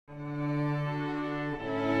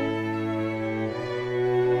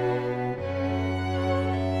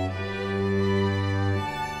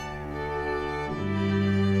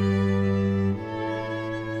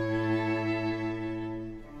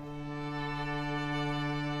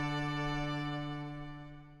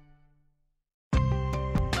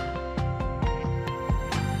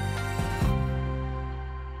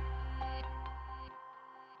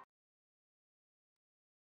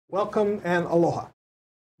Welcome and aloha.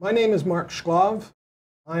 My name is Mark Shklov.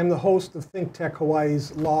 I am the host of ThinkTech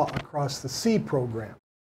Hawaii's Law Across the Sea program.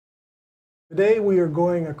 Today we are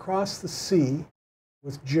going across the sea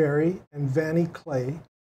with Jerry and Vanny Clay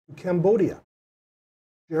to Cambodia.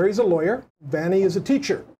 Jerry's a lawyer, Vanny is a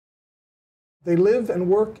teacher. They live and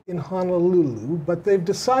work in Honolulu, but they've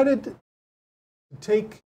decided to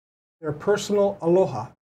take their personal aloha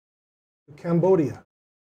to Cambodia,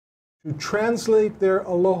 to translate their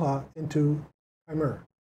aloha into Khmer,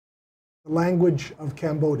 the language of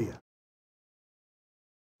Cambodia.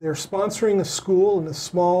 They're sponsoring a school in a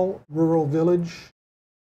small rural village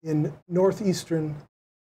in northeastern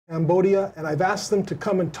Cambodia, and I've asked them to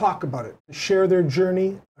come and talk about it, to share their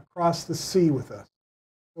journey across the sea with us.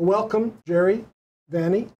 So welcome, Jerry,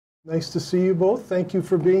 Vanny. Nice to see you both. Thank you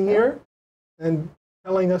for being here and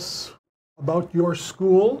telling us about your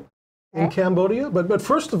school in Cambodia. But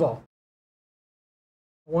first of all,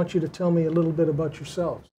 I want you to tell me a little bit about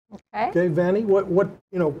yourselves. Okay, Vanny, what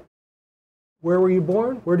where were you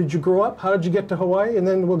born? Where did you grow up? How did you get to Hawaii? And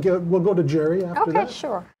then we'll go to Jerry after that. Okay,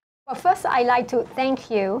 sure. Well, first I'd like to thank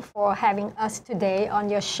you for having us today on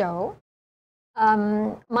your show.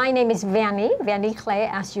 My name is Vanny Clay,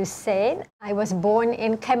 as you said. I was born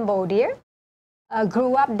in Cambodia.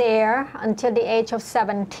 Grew up there until the age of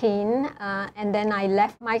 17, and then I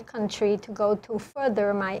left my country to go to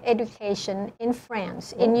further my education in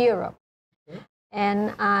France, in Europe.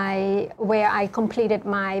 And where I completed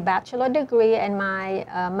my bachelor degree and my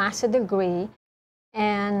master degree.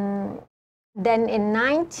 And then in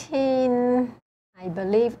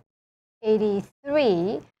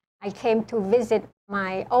 1983, I came to visit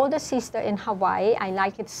my older sister in Hawaii. I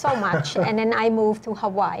like it so much. And then I moved to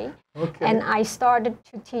Hawaii. And I started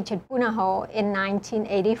to teach at Punahou in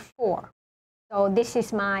 1984. So this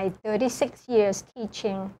is my 36 years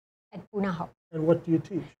teaching at Punahou. And what do you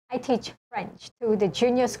teach? I teach French to the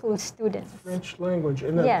junior school students. French language.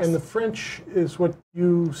 And, yes. And the French is what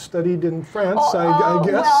you studied in France, I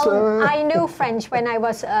guess? Well, I knew French when I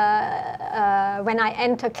was, when I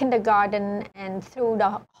entered kindergarten and through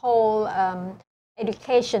the whole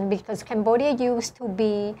education, because Cambodia used to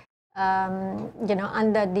be,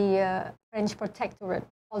 under the French protectorate.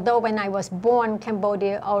 Although when I was born,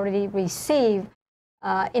 Cambodia already received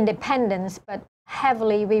independence, but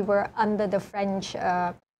heavily we were under the French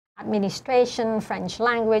administration, French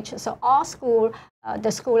language. So all school,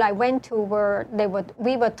 the school I went to,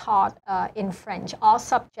 we were taught in French. All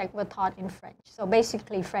subjects were taught in French. So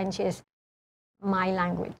basically French is my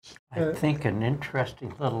language. I think an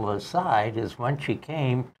interesting little aside is when she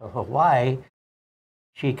came to Hawaii,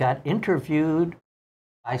 she got interviewed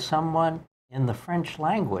by someone in the French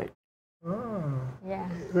language. Oh. Yeah.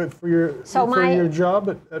 For your job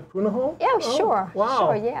at Punahou? Yeah, sure. Wow.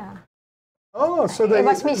 Sure, yeah. Oh, so it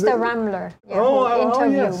was Mr. Rambler who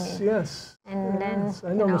interviewed me. Yes. And then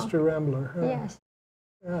I know Mr. Rambler. Yes.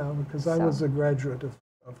 Yeah, because I was a graduate of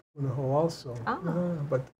Punahou also. Oh.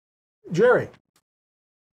 But Jerry,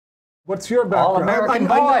 what's your background? All-American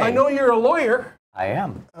boy. I know you're a lawyer. I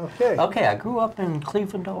am. Okay. Okay, I grew up in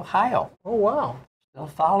Cleveland, Ohio. Oh, wow. Still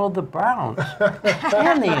followed the Browns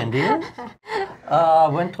and the Indians.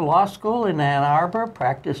 Went to law school in Ann Arbor,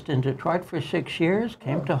 practiced in Detroit for 6 years,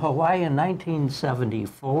 came to Hawaii in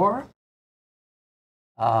 1974.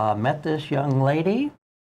 Met this young lady,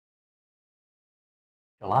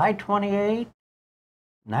 July 28,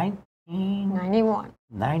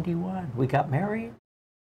 1991. We got married.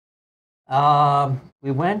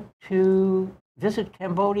 We went to visit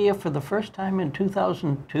Cambodia for the first time in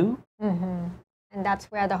 2002. Mm-hmm. And that's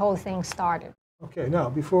where the whole thing started. Okay, now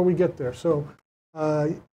before we get there, so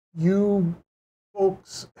you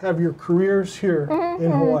folks have your careers here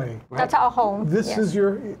in Hawaii. Right? That's our home. This is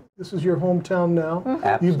your hometown now.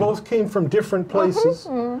 You both came from different places.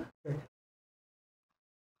 Okay.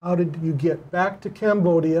 How did you get back to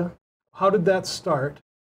Cambodia? How did that start?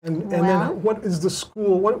 And then what is the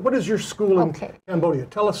school? What is your school in Cambodia?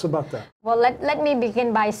 Tell us about that. Well, let me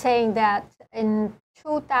begin by saying that in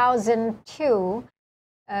 2002,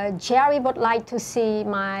 Jerry would like to see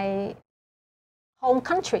my home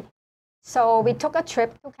country. So we took a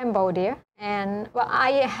trip to Cambodia, and well,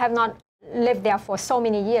 I have not lived there for so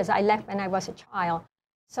many years. I left when I was a child.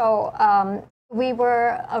 So we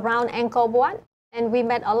were around Angkor Wat, and we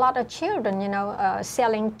met a lot of children,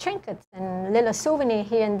 selling trinkets and little souvenirs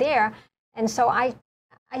here and there. And so I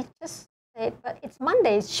just said, but it's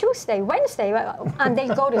Monday, it's Tuesday, Wednesday, and they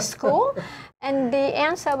go to school? And the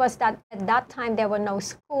answer was that at that time there were no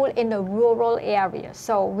school in the rural area.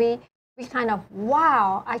 So we kind of,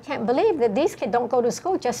 wow, I can't believe that these kids don't go to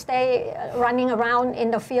school, just stay running around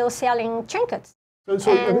in the field selling trinkets.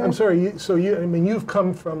 I'm sorry. I mean, you've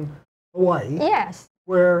come from Hawaii. Yes.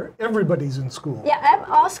 Where everybody's in school. Yeah,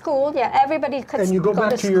 all school. Yeah, everybody could. And you go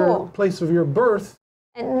back to your place of your birth.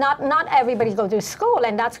 And not everybody go to school,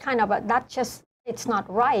 and that's kind of it's not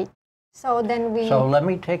right. So then we. So let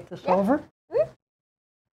me take this over.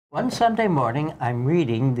 One Sunday morning, I'm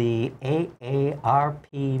reading the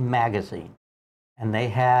AARP magazine, and they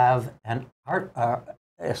have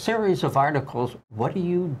a series of articles. What are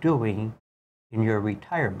you doing in your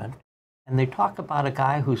retirement? And they talk about a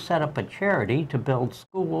guy who set up a charity to build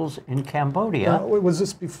schools in Cambodia. Was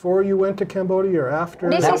this before you went to Cambodia or after?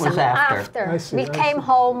 This That is was after. I see, we came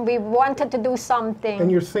home, we wanted to do something.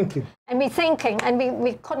 And you're thinking. And we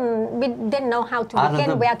didn't know how to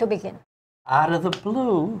begin, where to begin. Out of the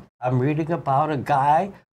blue, I'm reading about a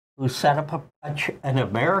guy who set up an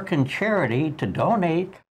American charity to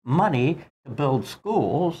donate money to build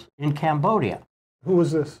schools in Cambodia. Who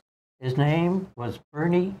was this? His name was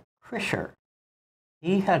Bernie Krischer.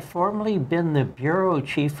 He had formerly been the bureau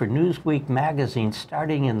chief for Newsweek magazine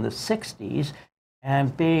starting in the 60s,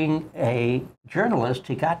 and being a journalist,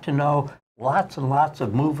 he got to know lots and lots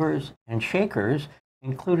of movers and shakers,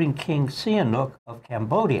 including King Sihanouk of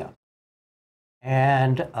Cambodia.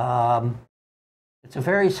 And it's a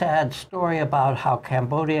very sad story about how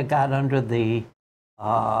Cambodia got under the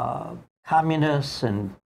communists,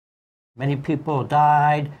 and many people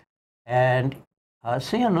died. And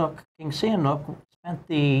King Sihanouk spent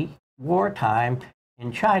the wartime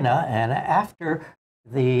in China, and after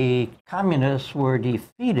the communists were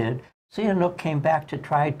defeated, Sihanouk came back to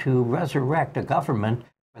try to resurrect a government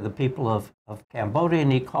for the people of Cambodia,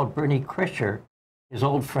 and he called Bernie Krischer, his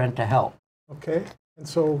old friend, to help. Okay, and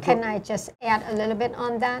so... Can I just add a little bit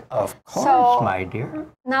on that? Of course, my dear.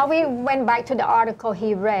 Now we went back to the article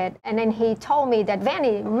he read, and then he told me that,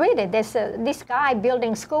 Vanny, read it, there's this guy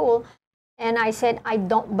building school. And I said, I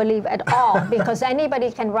don't believe at all, because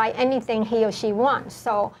anybody can write anything he or she wants.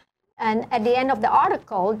 So, and at the end of the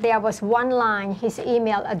article, there was one line, his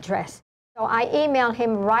email address. So I emailed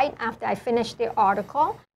him right after I finished the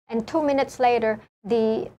article. And 2 minutes later,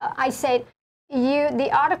 I said, the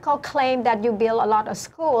article claimed that you build a lot of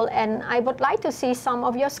school, and I would like to see some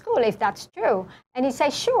of your school if that's true. And he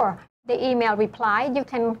said, sure. The email replied, you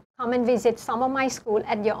can come and visit some of my school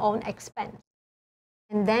at your own expense.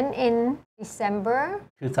 And then in December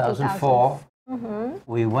 2004,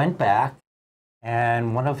 we went back,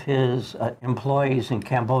 and one of his employees in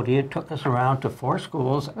Cambodia took us around to 4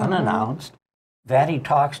 schools unannounced. Vanny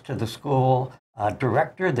talks to the school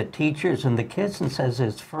director, the teachers, and the kids and says,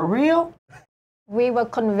 it's for real? We were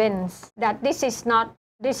convinced that this is not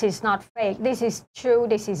fake. This is true.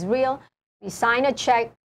 This is real. We signed a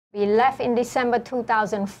check. We left in December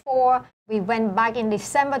 2004. We went back in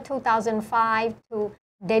December 2005 to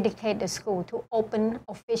dedicate the school, to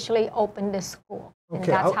officially open the school. And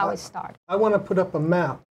that's how it started. I want to put up a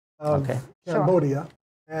map of Cambodia.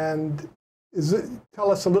 Sure. And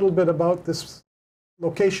tell us a little bit about this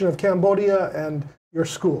location of Cambodia and your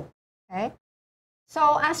school. Okay.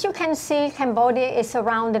 So as you can see, Cambodia is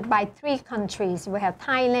surrounded by 3 countries. We have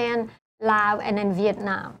Thailand, Laos, and then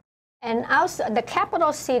Vietnam. And the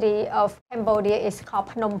capital city of Cambodia is called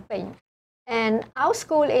Phnom Penh. And our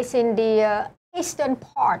school is in the eastern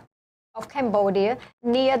part of Cambodia,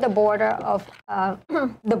 near the border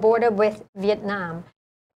with Vietnam.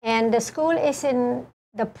 And the school is in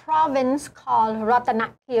the province called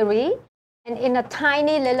Ratanakiri, and in a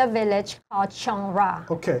tiny little village called Chong Ra.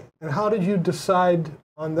 Okay, and how did you decide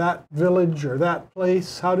on that village or that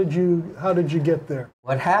place? How did you get there?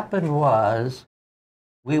 What happened was,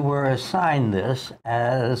 we were assigned this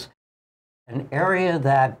as an area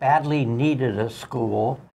that badly needed a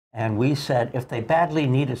school, and we said, if they badly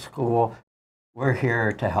need a school, we're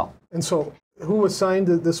here to help. And so, who assigned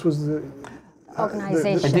it? This was the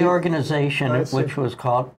organization. The organization, which was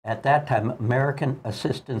called, at that time, American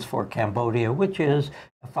Assistance for Cambodia, which is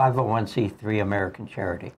a 501c3 American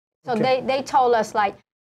charity. So they told us, like,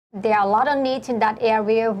 there are a lot of needs in that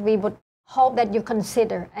area. We would hope that you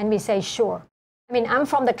consider. And we say, sure. I mean, I'm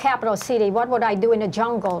from the capital city. What would I do in the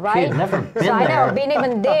jungle, right? She had never been there. I've never been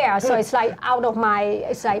even there. So it's like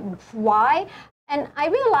it's like, why? And I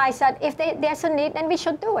realized that if there's a need, then we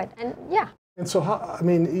should do it. And yeah. And so,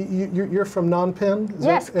 you're from Phnom Penh?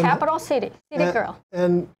 Yes, capital city, girl.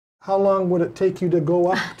 And how long would it take you to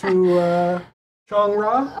go up to Chong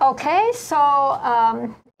Ra? Okay,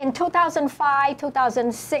 so in 2005,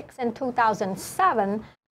 2006, and 2007,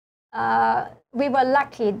 we were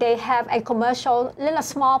lucky. They have a commercial, little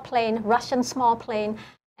small plane, Russian small plane,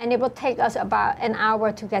 and it would take us about an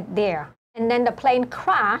hour to get there. And then the plane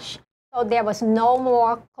crashed, So there was no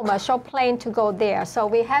more commercial plane to go there. So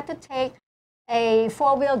we had to take a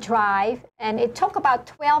four-wheel drive, and it took about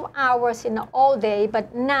 12 hours in the old day,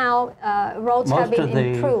 but now roads have been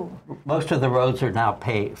improved. Most of the roads are now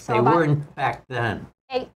paved. So they weren't back then.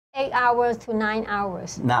 8 hours to 9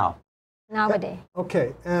 hours. Nowadays.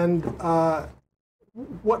 Okay, and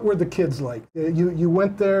what were the kids like? You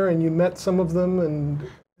went there and you met some of them, and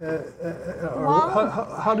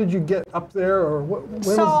how did you get up there, or what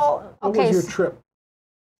was your trip?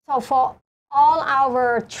 So for all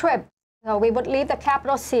our trips, so we would leave the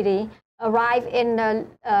capital city, arrive in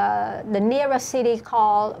the nearest city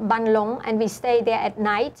called Banlong, and we stay there at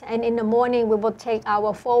night. And in the morning, we would take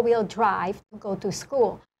our four-wheel drive to go to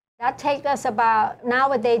school. That takes us about,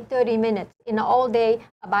 nowadays, 30 minutes. In the old day,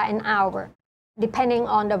 about an hour, depending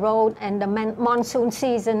on the road and the monsoon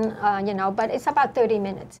season, but it's about 30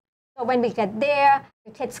 minutes. So when we get there,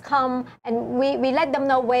 the kids come, and we let them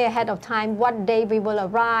know way ahead of time what day we will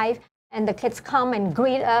arrive. And the kids come and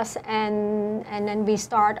greet us, and then we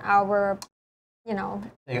start our,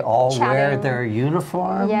 They all chatting. wear their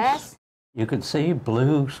uniforms. Yes. You could see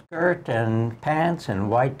blue skirt and pants and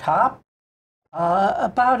white top.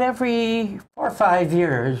 About every 4 or 5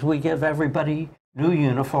 years, we give everybody new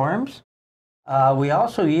uniforms. We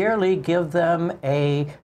also yearly give them a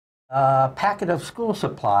packet of school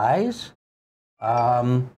supplies.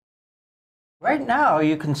 Right now,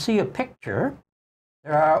 you can see a picture.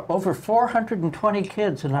 There are over 420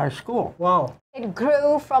 kids in our school. Wow. It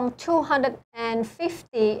grew from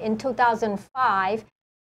 250 in 2005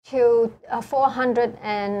 to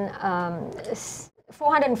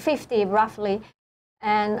 450 roughly.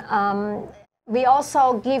 And we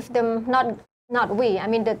also give them, not we, I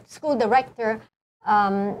mean the school director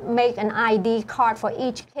make an ID card for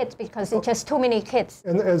each kid because it's just too many kids.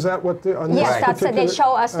 And is that what the, on this yes, that's it. They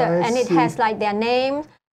show us, and it see. has like their name,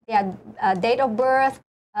 their date of birth,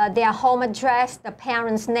 their home address, the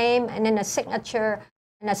parent's name, and then a signature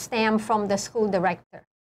and a stamp from the school director.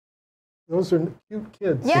 Those are cute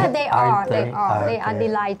kids. Yeah, they are. They are. They are Okay.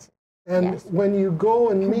 delighted. And yes. when you go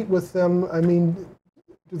and meet with them, I mean,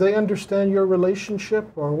 do they understand your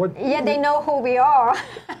relationship, or what? Yeah, they know who we are.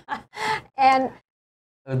 And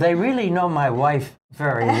They really know my wife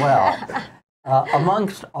very well.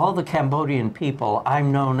 Amongst all the Cambodian people,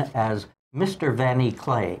 I'm known as Mr. Vanny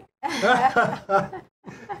Clay.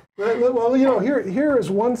 Well, here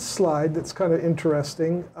is one slide that's kind of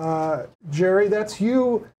interesting. Jerry, that's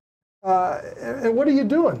you. And what are you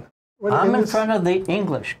doing? I'm in front of the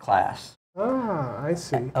English class. Ah, I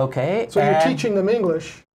see. Okay. So you're teaching them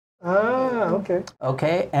English. Ah, okay.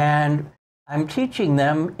 Okay, and I'm teaching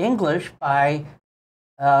them English by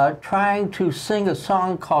trying to sing a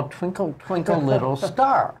song called Twinkle, Twinkle, Little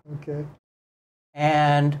Star. Okay.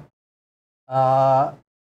 And I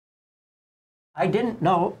didn't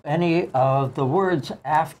know any of the words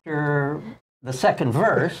after the second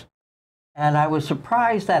verse, and I was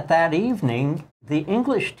surprised that evening the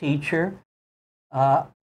English teacher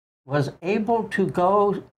was able to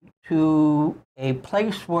go to a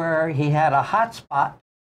place where he had a hotspot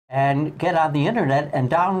and get on the internet and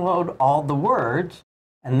download all the words.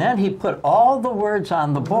 And then he put all the words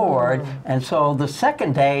on the board. And so the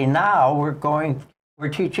second day now we're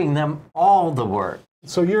teaching them all the words.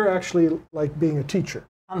 So you're actually like being a teacher.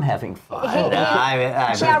 I'm having fun.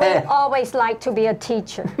 Jerry always liked to be a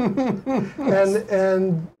teacher.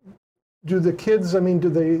 And do the kids, I mean, do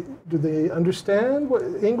they understand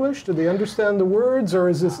English? Do they understand the words, or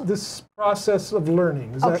is this process of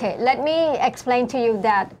learning? Okay, let me explain to you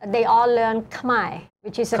that they all learn Khmer,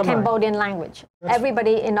 which is a Cambodian language.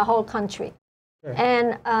 Everybody in the whole country. Okay.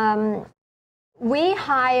 And we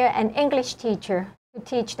hire an English teacher to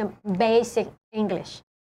teach them basic English.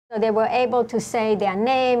 So they were able to say their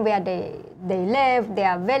name, where they live,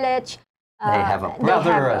 their village. They have a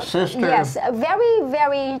brother, a sister. Yes, a very,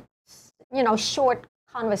 very, short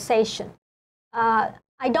conversation.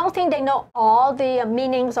 I don't think they know all the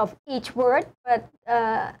meanings of each word, but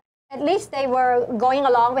at least they were going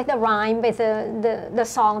along with the rhyme, with the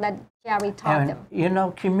song that Jerry taught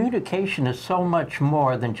them. Communication is so much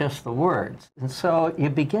more than just the words. And so you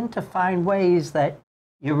begin to find ways that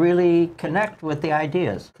you really connect with the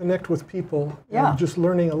ideas. Connect with people. Yeah. And just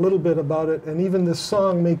learning a little bit about it. And even this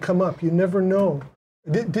song may come up. You never know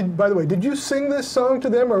By the way, did you sing this song to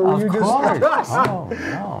them, or were you just? Of course. Oh,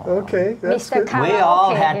 no. Okay, that's Mr. good. Karaoke, We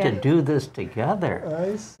all had yeah. to do this together.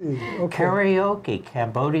 I see. Okay. Karaoke,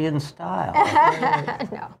 Cambodian style.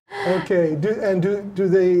 No. Okay. Do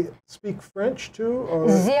they speak French too, or?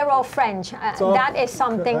 Zero French. all- That is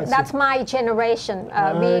something. I see. That's my generation.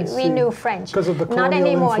 I We see. knew French. 'Cause of the Not colonial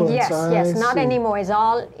anymore. influence. Yes, I not see. anymore. It's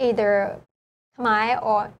all either Khmer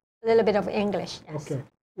or a little bit of English. Yes. Okay.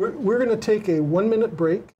 We're going to take a 1-minute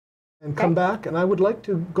break and come back, and I would like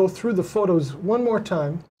to go through the photos one more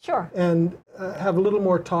time Sure. and have a little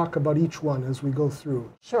more talk about each one as we go through.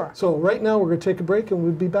 Sure. So right now we're going to take a break, and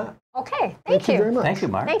we'll be back. Okay. Thank you very much. Thank you,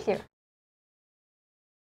 Mark. Thank you.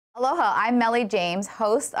 Aloha, I'm Melly James,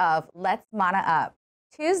 host of Let's Mana Up.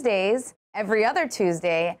 Tuesdays, every other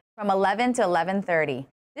Tuesday, from 11 to 11:30.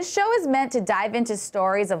 This show is meant to dive into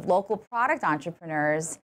stories of local product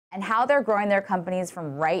entrepreneurs and how they're growing their companies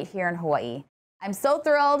from right here in Hawaii. I'm so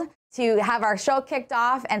thrilled to have our show kicked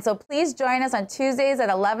off, and so please join us on Tuesdays at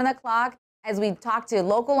 11 o'clock as we talk to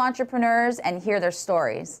local entrepreneurs and hear their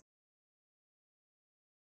stories.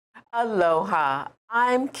 Aloha,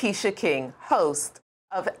 I'm Keisha King, host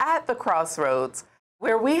of At the Crossroads,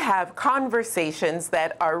 where we have conversations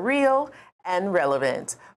that are real and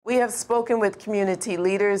relevant. We have spoken with community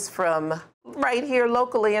leaders from right here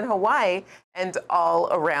locally in Hawaii and all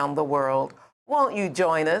around the world. Won't you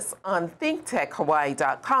join us on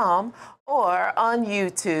ThinkTechHawaii.com or on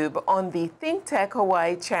YouTube on the ThinkTech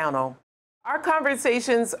Hawaii channel? Our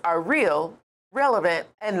conversations are real, relevant,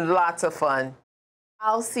 and lots of fun.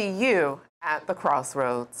 I'll see you at the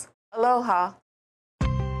crossroads. Aloha.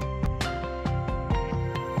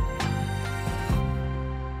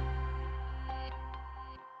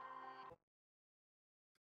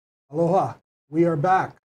 Aloha. We are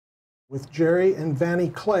back with Jerry and Vanny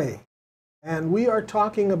Clay, and we are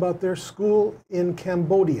talking about their school in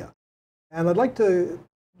Cambodia. And I'd like to,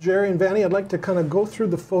 Jerry and Vanny, I'd like to kind of go through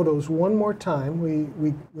the photos one more time.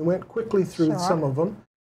 We went quickly through Sure. some of them.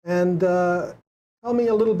 And tell me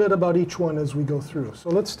a little bit about each one as we go through. So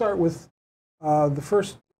let's start with the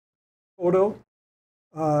first photo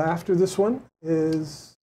after this one.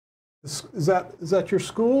 Is that your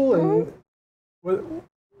school? And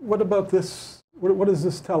what about this? What does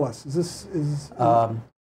this tell us?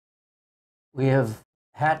 We have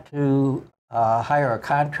had to hire a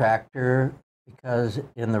contractor because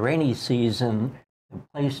in the rainy season, the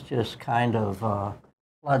place just kind of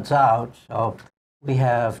floods out. So we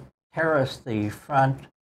have terraced the front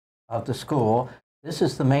of the school. This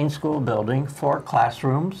is the main school building, 4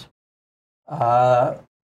 classrooms.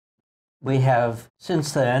 We have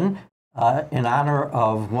since then, in honor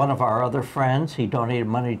of one of our other friends, he donated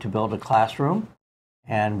money to build a classroom,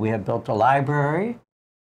 and we have built a library.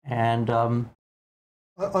 And on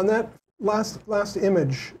that last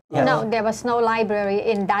image. Yes. No, there was no library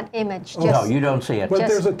in that image. no, Just, you don't see it. But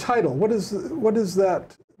Just- there's a title. What is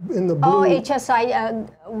that in the blue? oh, it's just like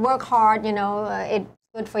work hard, it's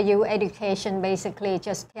good for you, education, basically.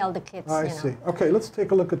 Just tell the kids, I see. Okay, let's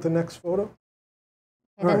take a look at the next photo.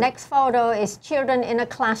 And the next photo is children in a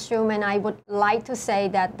classroom, and I would like to say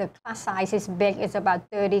that the class size is big. It's about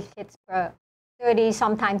 30 kids per 30,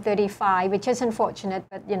 sometimes 35, which is unfortunate,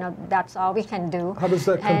 but that's all we can do. How does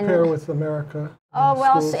that compare with America? Oh,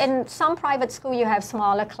 well, schools? in some private school you have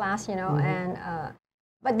smaller class, and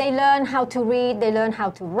but they learn how to read, they learn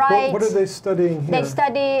how to write. What are they studying here? They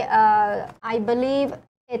study, I believe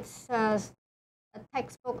it's a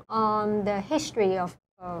textbook on the history of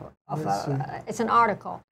it's an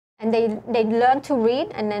article. And they learn to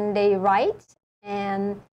read, and then they write,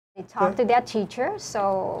 and they talk to their teacher.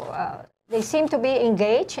 So they seem to be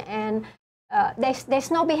engaged, and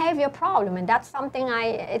there's no behavior problem, and that's something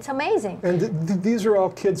it's amazing. And these are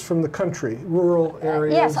all kids from the country, rural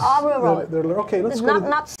areas? Yes, all rural. Okay, let's It's go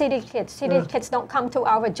not city kids. City kids don't come to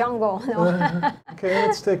our jungle. No. Okay,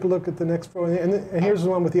 let's take a look at the next photo. And here's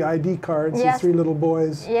the one with the ID cards, Yes. the 3 little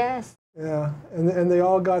boys. Yes. Yeah, and they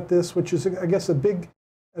all got this, which is, I guess, a big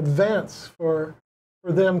advance for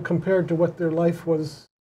them compared to what their life was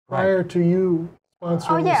prior to you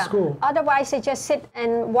sponsoring the school. Otherwise, they just sit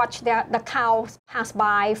and watch the cows pass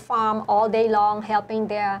by, farm all day long, helping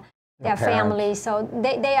their family. So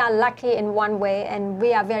they are lucky in one way, and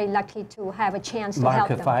we are very lucky to have a chance to help Mark,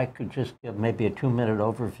 them. if I could just give maybe a 2-minute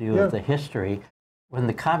overview of the history. When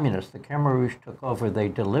the communists, the Khmer Rouge, took over, they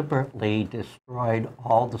deliberately destroyed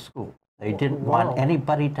all the schools. They didn't want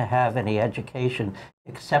anybody to have any education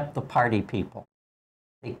except the party people.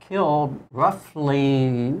 They killed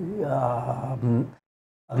roughly 1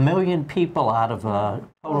 million people out of a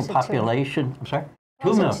total population. I'm sorry?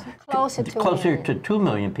 2 million. Closer to 2 million. To 2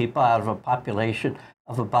 million people out of a population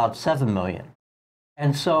of about 7 million.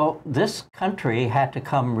 And so this country had to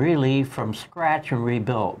come really from scratch and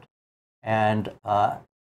rebuild. And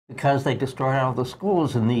because they destroyed all the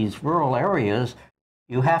schools in these rural areas,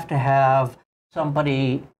 you have to have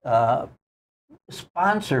somebody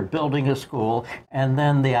sponsor building a school. And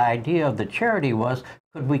then the idea of the charity was,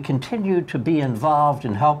 could we continue to be involved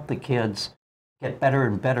and help the kids get better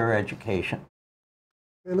and better education?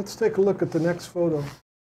 Okay, let's take a look at the next photo.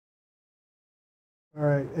 All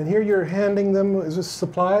right, and here you're handing them, is this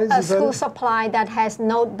supplies? A school supply that has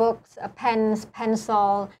notebooks, pens,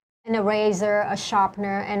 pencil, an eraser, a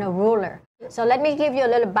sharpener, and a ruler. So let me give you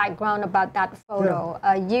a little background about that photo.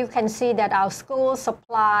 Yeah. You can see that our school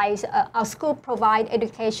supplies, our school provide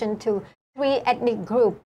education to 3 ethnic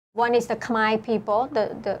groups. One is the Khmer people,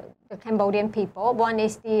 the Cambodian people. One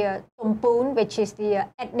is the Tumpun, which is the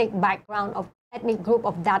ethnic group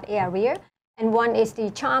of that area. And one is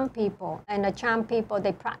the Cham people, and the Cham people,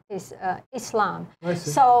 they practice Islam.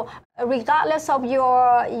 So regardless of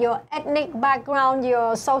your ethnic background,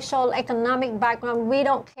 your social, economic background, we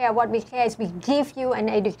don't care. What we care is we give you an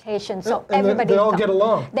education. So and everybody they all get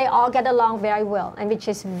along. They all get along very well, and which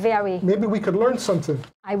is very... Maybe we could learn something.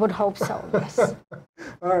 I would hope so, yes.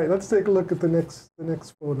 All right, let's take a look at the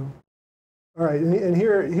next photo. All right, and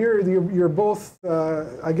here you're both,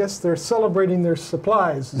 I guess they're celebrating their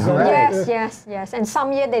supplies. Is that right? Yes. And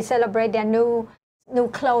some year they celebrate their new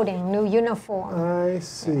clothing, new uniform. I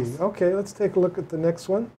see. Yes. Okay, let's take a look at the next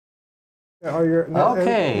one.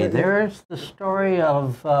 There's the story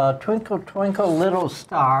of Twinkle, Twinkle, Little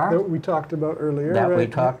Star. That we talked about earlier.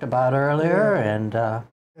 And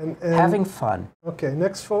having fun. Okay,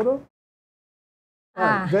 next photo. All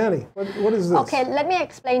right, Vanny, what is this? Okay, let me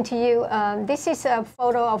explain to you. This is a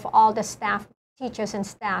photo of all the staff, teachers and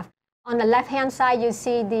staff. On the left-hand side, you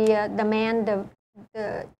see the man,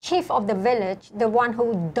 the chief of the village, the one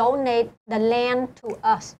who donated the land to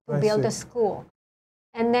us to build the school.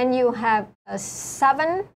 And then you have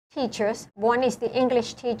 7 teachers. One is the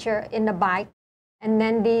English teacher in the back. And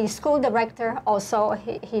then the school director also,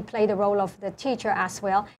 he played the role of the teacher as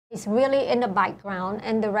well. He's really in the background,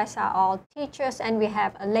 and the rest are all teachers. And we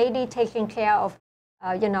have a lady taking care of,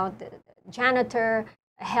 the janitor,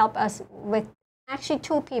 help us with, actually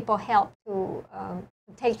 2 people help to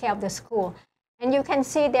take care of the school. And you can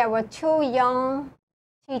see there were 2 young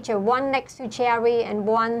teachers, one next to Jerry and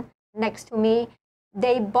one next to me.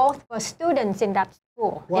 They both were students in that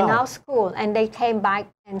school, in our school, and they came back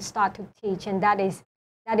and start to teach, and that is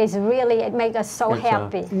really, it makes us so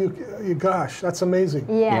happy. Gosh, that's amazing.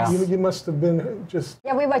 Yes. You must have been just...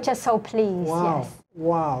 Yeah, we were just so pleased. Wow. Yes.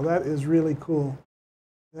 Wow, that is really cool.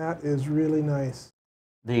 That is really nice.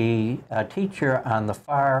 The teacher on the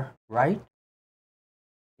far right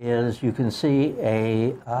is, you can see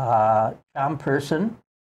a Cham person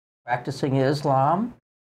practicing Islam,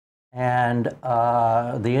 and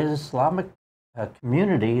the Islamic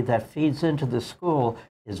community that feeds into the school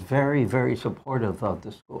is very, very supportive of the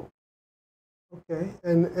school. Okay,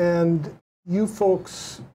 and you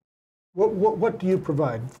folks, what do you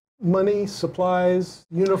provide? Money, supplies,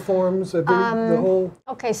 uniforms, the whole?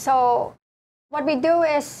 Okay, so what we do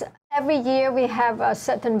is every year we have a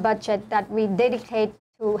certain budget that we dedicate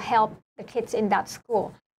to help the kids in that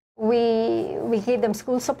school. We give them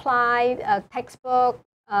school supply, textbook,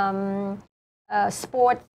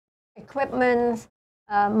 sport equipment,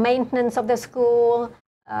 maintenance of the school,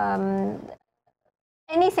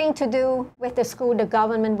 anything to do with the school, the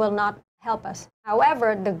government will not help us.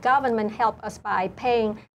 However, the government help us by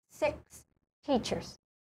paying 6 teachers.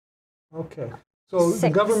 Okay. So the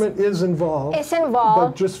government is involved. It's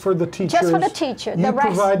involved. But just for the teachers. Just for the teacher. You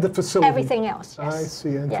provide the facility. Everything else. Yes. I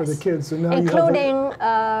see. And for the kids. And now including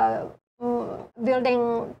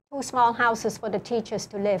building 2 small houses for the teachers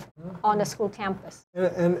to live on the school campus.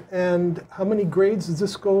 And how many grades does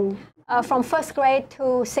this go? From 1st grade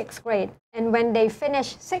to 6th grade. And when they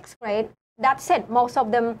finish 6th grade, that's it. Most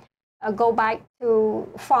of them go back to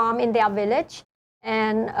farm in their village,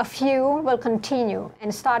 and a few will continue.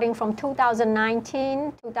 And starting from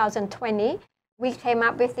 2019, 2020, we came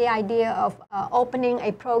up with the idea of opening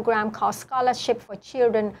a program called Scholarship for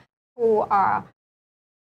Children who are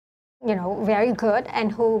very good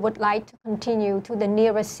and who would like to continue to the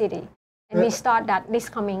nearest city. And we start that this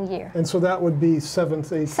coming year. And so that would be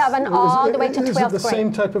 7th, 8th? 7 all the way to 12th grade. Is it the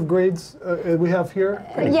same type of grades we have here?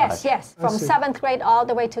 Yes. From 7th grade all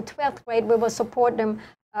the way to 12th grade, we will support them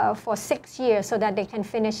for 6 years so that they can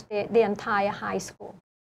finish the entire high school.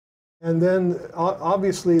 And then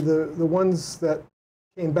obviously the ones that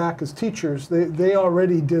came back as teachers, they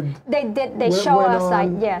already did. They show us like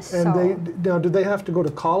yes. And so now, did they have to go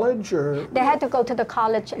to college or? they had to go to the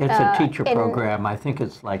college. It's a teacher program. I think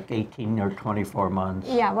it's like 18 or 24 months.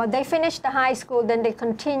 Yeah, well, they finished the high school, then they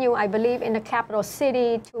continue, I believe, in the capital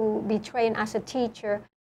city to be trained as a teacher.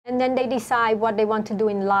 And then they decide what they want to do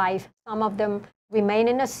in life. Some of them remain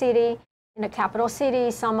in the city, in the capital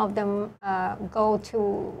city. Some of them go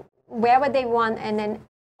to wherever they want, and then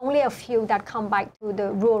only a few that come back to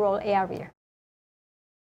the rural area.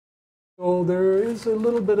 So there is a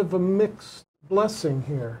little bit of a mixed blessing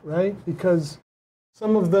here, right? Because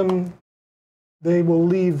some of them, they will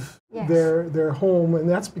leave Yes. their home, and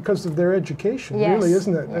that's because of their education, Yes. really,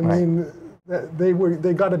 isn't it? I Yes. mean,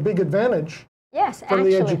 they got a big advantage Yes, from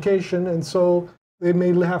actually. the education, and so they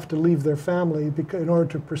may have to leave their family in order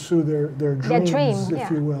to pursue their dreams, dream, if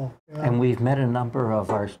yeah. you will. Yeah. And we've met a number of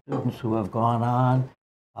our students who have gone on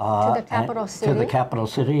To the capital city. to the capital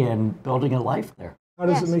city and building a life there. How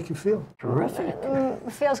does Yes. it make you feel? Terrific.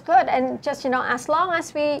 Feels good, and just as long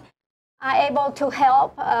as we are able to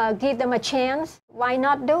help, give them a chance, why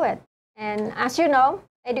not do it? And as you know,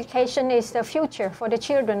 education is the future for the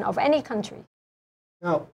children of any country.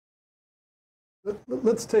 Now,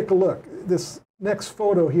 let's take a look. This next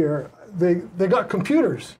photo here, they got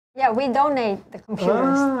computers. Yeah, we donate the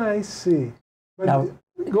computers. Ah, I see. But Now,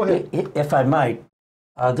 go ahead. If I might,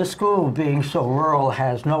 the school, being so rural,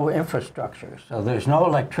 has no infrastructure. So there's no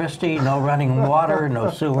electricity, no running water, no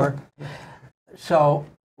sewer. So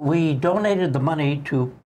we donated the money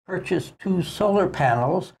to purchase 2 solar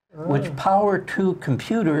panels, which power 2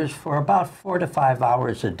 computers for about 4 to 5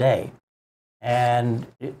 hours a day. And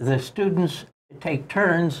the students take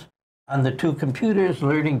turns on the 2 computers,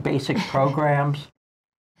 learning basic programs,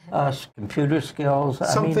 computer skills.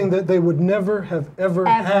 Something that they would never have ever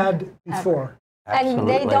had before. And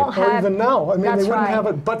they don't Or have, even now. I mean, they That's wouldn't right. have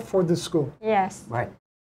it but for this school. yes. Right.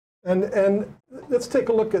 And let's take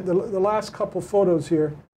a look at the last couple photos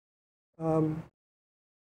here. I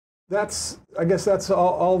guess that's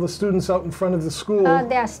all the students out in front of the school.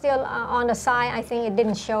 They're still on the side. I think it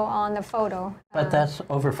didn't show on the photo. But that's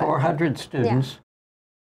over 400 students.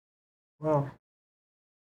 Wow.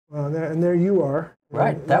 Well, and there you are.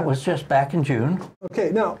 Right. That was just back in June.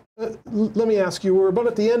 Okay, now let me ask you. We're about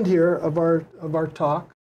at the end here of our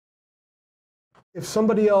talk. If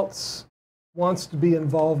somebody else wants to be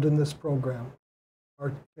involved in this program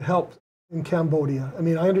or to help in Cambodia, I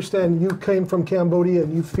mean, I understand you came from Cambodia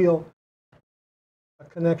and you feel a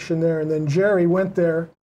connection there, and then Jerry went there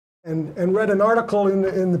and read an article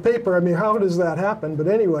in the paper. I mean, how does that happen? But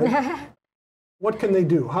anyway, what can they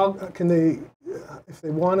do? How can they, if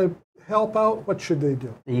they want to help out, what should they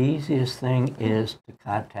do? The easiest thing is to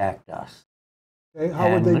contact us. Okay, how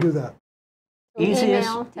would they do that? Easiest,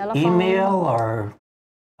 telephone. email or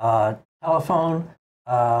telephone.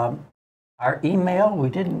 Our email, we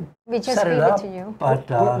didn't We just set gave it it up, to you. but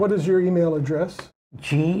What is your email address?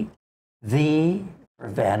 GV for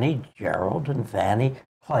Vanny, Gerald, and Vanny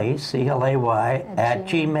Clay, CLAY, at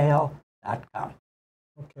gmail.com.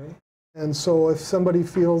 Okay. And so if somebody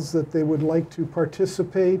feels that they would like to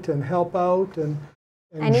participate and help out and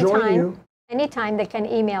join you. Anytime they can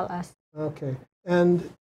email us. Okay.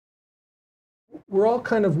 And we're all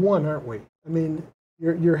kind of one, aren't we? I mean,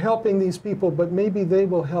 you're helping these people, but maybe they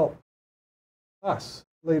will help us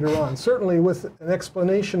later on. Certainly with an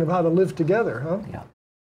explanation of how to live together, huh? Yeah.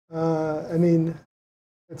 I mean,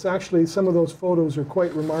 it's actually, some of those photos are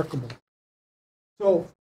quite remarkable. So,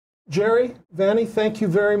 Jerry, Vanny, thank you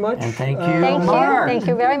very much. And thank you, Thank Mark. you. Thank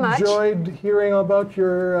you very much. Enjoyed hearing about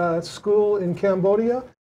your school in Cambodia.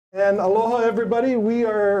 And aloha, everybody. We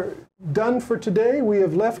are done for today. We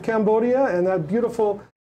have left Cambodia, and that beautiful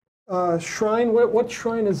shrine. What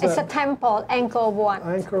shrine is that? It's a temple, Angkor Wat.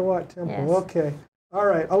 Angkor Wat Temple. Yes. Okay. All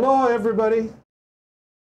right. Aloha, everybody.